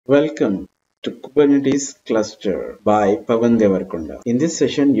Welcome to Kubernetes Cluster by Pavan Devarakonda. In this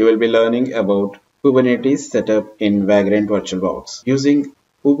session, you will be learning about Kubernetes setup in Vagrant VirtualBox using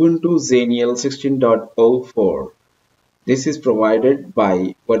Ubuntu Xenial 16.04. This is provided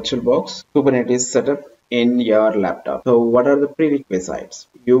by VirtualBox Kubernetes setup in your laptop. So what are the prerequisites?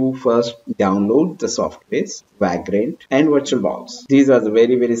 You first download the softwares Vagrant and VirtualBox. These are the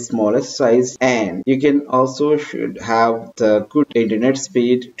very smallest size, and you can also should have the good internet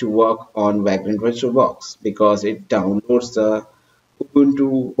speed to work on Vagrant VirtualBox because it downloads the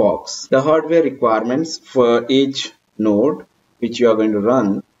Ubuntu box. The hardware requirements for each node which you are going to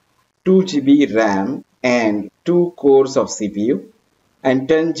run: 2 GB RAM and 2 cores of CPU and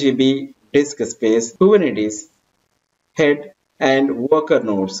 10 GB disk space. Kubernetes head and worker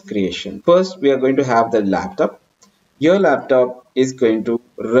nodes creation. First, we are going to have the laptop. Your laptop is going to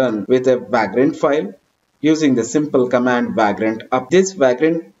run with a Vagrant file using the simple command Vagrant up. This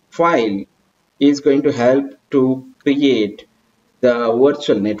Vagrant file is going to help to create the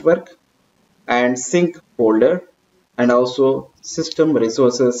virtual network and sync folder and also system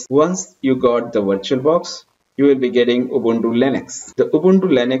resources. Once you got the VirtualBox, you will be getting Ubuntu Linux. The Ubuntu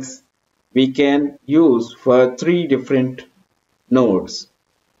Linux we can use for 3 different nodes.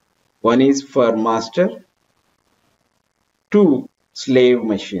 One is for master, 2 slave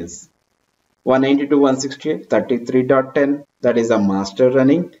machines, 192.168.33.10, that is a master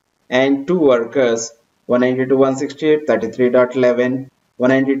running, and 2 workers, 192.168.33.11,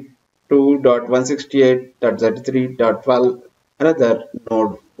 192.168.33.12, another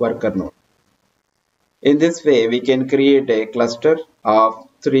node, worker node. In this way, we can create a cluster of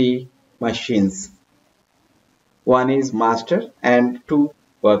 3 machines. One is master and 2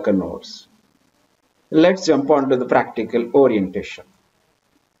 worker nodes. Let's jump on to the practical orientation.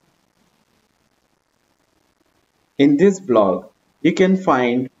 In this blog, you can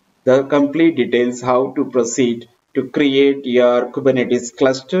find the complete details how to proceed to create your Kubernetes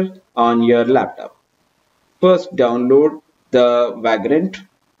cluster on your laptop. First, download the Vagrant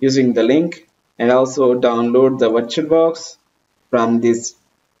using the link, and also download the VirtualBox from this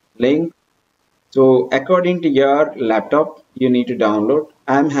link. So according to your laptop, you need to download.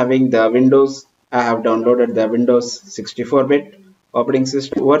 I'm having the Windows. I have downloaded the Windows 64-bit operating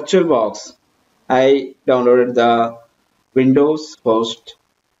system. VirtualBox, I downloaded the Windows host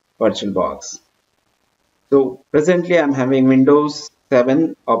VirtualBox. So presently I'm having Windows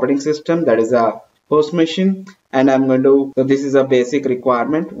 7 operating system, that is a host machine, and I'm going to, so this is a basic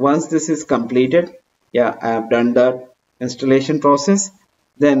requirement. Once this is completed, I have done the installation process,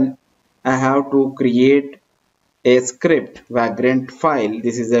 then I have to create a script, Vagrant file.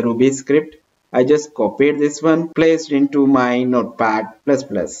 This is a Ruby script. I just copied this one, placed into my Notepad++,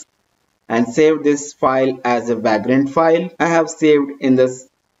 and saved this file as a Vagrant file. I have saved in this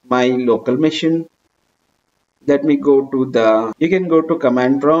my local machine. Let me go to the, you can go to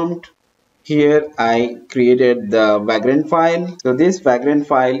command prompt. Here I created the Vagrant file. So this Vagrant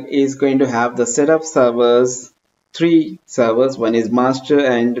file is going to have the setup servers, 3 servers, one is master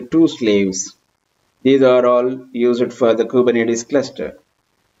and 2 slaves. These are all used for the Kubernetes cluster.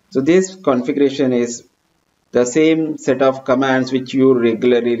 So this configuration is the same set of commands which you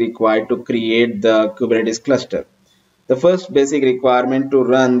regularly require to create the Kubernetes cluster. The first basic requirement to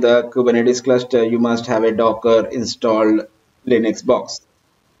run the Kubernetes cluster, you must have a Docker installed Linux box.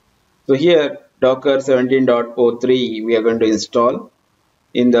 So here Docker 17.03 we are going to install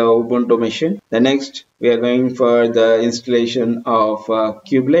in the Ubuntu machine. The next we are going for the installation of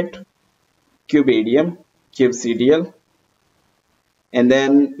Kubelet, Kubeadm, Kubectl, and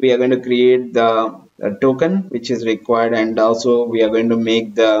then we are going to create the token which is required, and also we are going to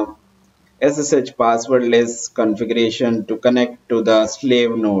make the SSH passwordless configuration to connect to the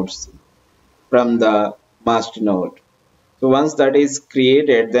slave nodes from the master node. So once that is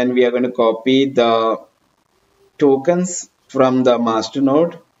created, then we are going to copy the tokens from the master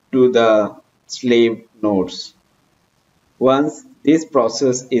node to the slave nodes. Once this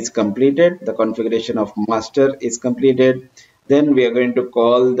process is completed, the configuration of master is completed, then we are going to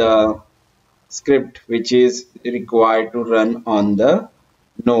call the script which is required to run on the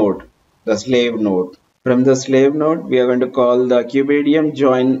node, the slave node. From the slave node, we are going to call the Kubeadm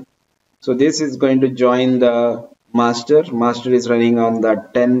join. So this is going to join the master. Master is running on the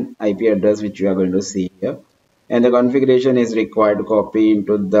 10 IP address which you are going to see here, and the configuration is required to copy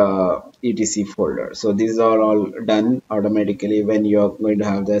into the etc folder. So these are all done automatically when you are going to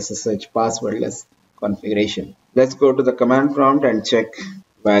have the SSH passwordless configuration. Let's go to the command prompt and check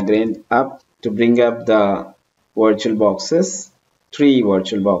Vagrant up to bring up the virtual boxes, 3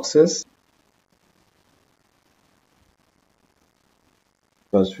 virtual boxes.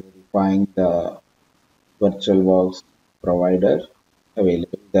 First verifying the VirtualBox provider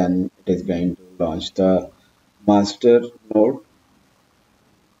available, then it is going to launch the master node.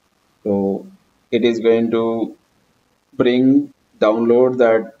 So it is going to download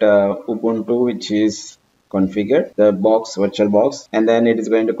that Ubuntu which is configured, the box VirtualBox, and then it is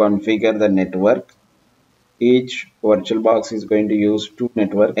going to configure the network. Each VirtualBox is going to use two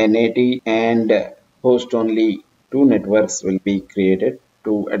networks, NAT and host only. Two networks will be created,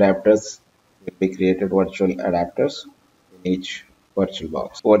 two adapters will be created, virtual adapters in each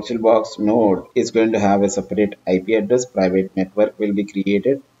VirtualBox. VirtualBox node is going to have a separate IP address, private network will be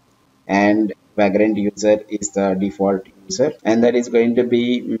created, and Vagrant user is the default user, and that is going to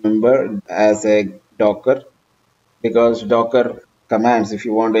be membered as a Docker, because Docker commands, if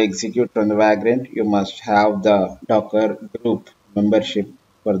you want to execute from the Vagrant, you must have the Docker group membership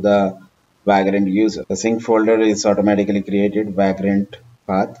for the Vagrant user. The sync folder is automatically created, Vagrant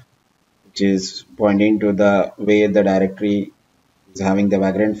path, which is pointing to the where the directory is having the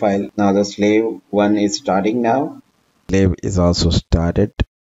Vagrant file. Now the slave one is starting now. Slave is also started,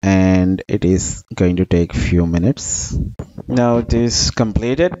 and it is going to take few minutes. Now it is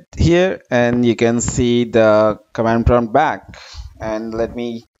completed here, and you can see the command prompt back. And let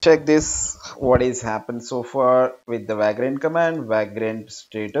me check this, what is happened so far with the Vagrant command. Vagrant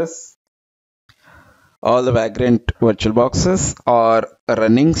status, all the Vagrant virtual boxes are a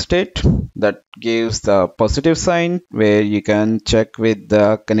running state. That gives the positive sign, where you can check with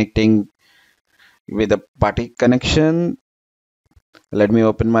the connecting with the PuTTY connection. Let me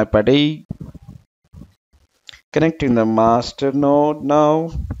open my PuTTY, connecting the master node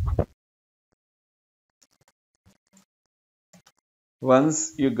now.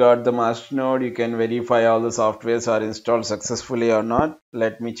 Once you got the master node, you can verify all the softwares are installed successfully or not.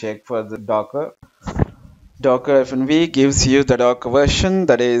 Let me check for the Docker. Docker FNV gives you the Docker version,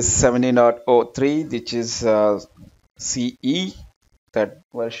 that is 17.03, which is CE, that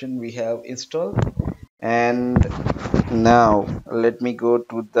version we have installed. And now let me go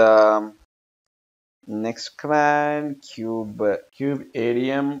to the next command,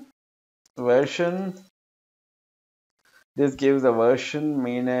 Kubeadm version. This gives a version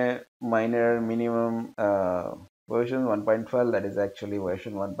minimum version 1.12, that is actually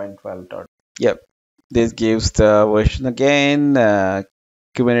version 1.12. Yep, this gives the version again,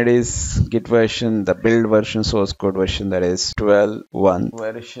 Kubernetes git version, the build version, source code version, that is 12.1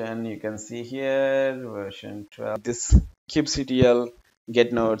 version. You can see here version 12. This kubectl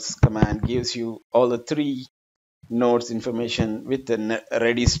get nodes command gives you all the three nodes information with the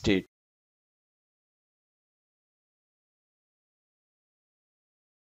ready state.